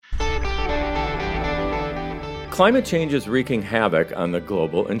Climate change is wreaking havoc on the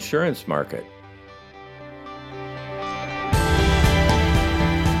global insurance market.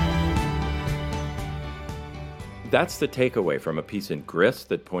 That's the takeaway from a piece in Grist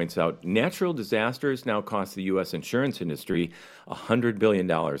that points out natural disasters now cost the U.S. insurance industry $100 billion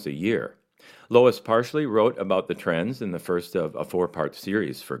a year. Lois Parsley wrote about the trends in the first of a four-part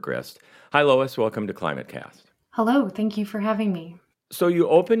series for Grist. Hi, Lois. Welcome to ClimateCast. Hello. Thank you for having me. So you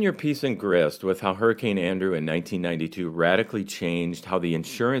open your piece in Grist with how Hurricane Andrew in 1992 radically changed how the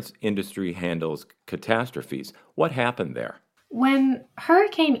insurance industry handles catastrophes. What happened there? When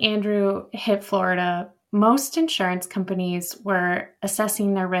Hurricane Andrew hit Florida, most insurance companies were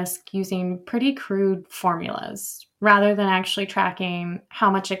assessing their risk using pretty crude formulas rather than actually tracking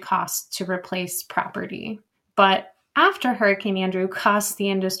how much it costs to replace property. But after Hurricane Andrew cost the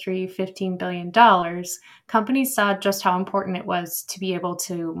industry $15 billion, companies saw just how important it was to be able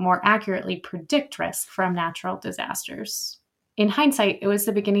to more accurately predict risk from natural disasters. In hindsight, it was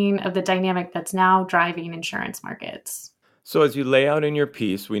the beginning of the dynamic that's now driving insurance markets. So as you lay out in your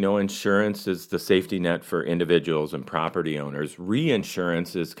piece, we know insurance is the safety net for individuals and property owners.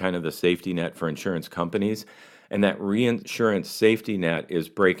 Reinsurance is kind of the safety net for insurance companies, and that reinsurance safety net is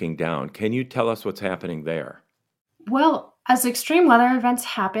breaking down. Can you tell us what's happening there? Well, as extreme weather events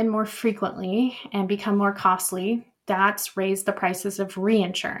happen more frequently and become more costly, that's raised the prices of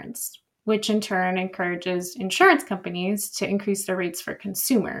reinsurance, which in turn encourages insurance companies to increase their rates for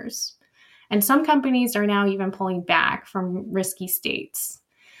consumers. And some companies are now even pulling back from risky states.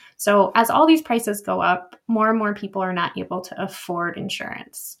 So as all these prices go up, more and more people are not able to afford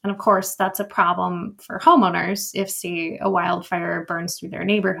insurance. And of course, that's a problem for homeowners if, say, a wildfire burns through their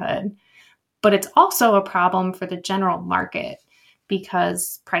neighborhood. But it's also a problem for the general market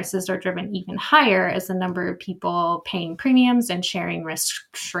because prices are driven even higher as the number of people paying premiums and sharing risk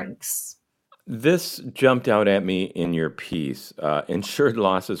shrinks. This jumped out at me in your piece. Insured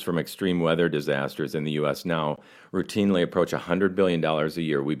losses from extreme weather disasters in the U.S. now routinely approach $100 billion a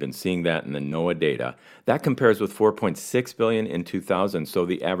year. We've been seeing that in the NOAA data. That compares with $4.6 billion in 2000, so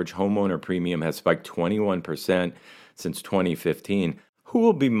the average homeowner premium has spiked 21% since 2015. Who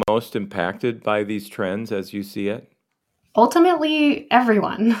will be most impacted by these trends as you see it? Ultimately,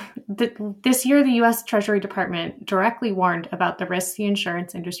 everyone. This year, the U.S. Treasury Department directly warned about the risks the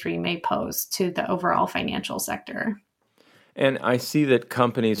insurance industry may pose to the overall financial sector. And I see that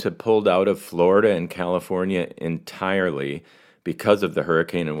companies have pulled out of Florida and California entirely because of the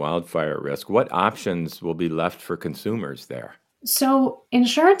hurricane and wildfire risk. What options will be left for consumers there? So,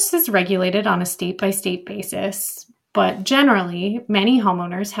 insurance is regulated on a state-by-state basis. But generally, many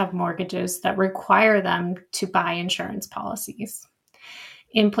homeowners have mortgages that require them to buy insurance policies.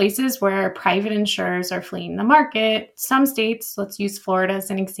 In places where private insurers are fleeing the market, some states, let's use Florida as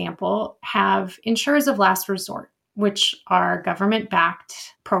an example, have insurers of last resort, which are government-backed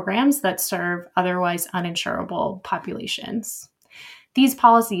programs that serve otherwise uninsurable populations. These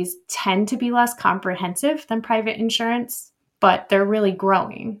policies tend to be less comprehensive than private insurance, but they're really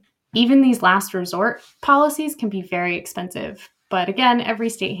growing. Even these last resort policies can be very expensive. But again, every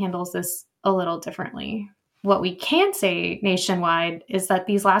state handles this a little differently. What we can say nationwide is that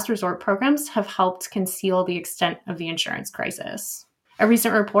these last resort programs have helped conceal the extent of the insurance crisis. A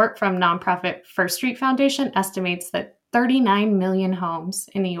recent report from nonprofit First Street Foundation estimates that 39 million homes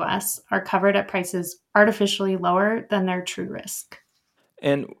in the U.S. are covered at prices artificially lower than their true risk.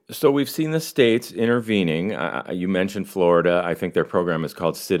 And so we've seen the states intervening. You mentioned Florida. I think their program is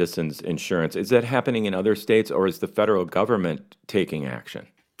called Citizens Insurance. Is that happening in other states, or is the federal government taking action?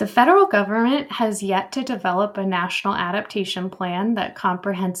 The federal government has yet to develop a national adaptation plan that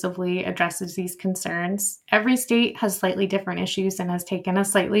comprehensively addresses these concerns. Every state has slightly different issues and has taken a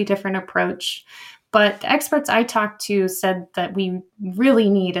slightly different approach. But the experts I talked to said that we really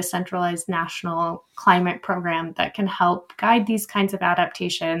need a centralized national climate program that can help guide these kinds of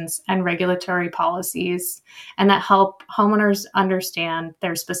adaptations and regulatory policies, and that help homeowners understand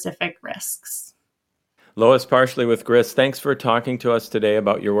their specific risks. Lois Parsley with Grist, thanks for talking to us today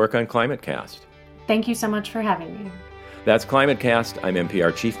about your work on ClimateCast. Thank you so much for having me. That's ClimateCast. I'm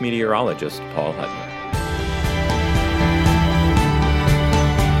NPR Chief Meteorologist Paul Hutner.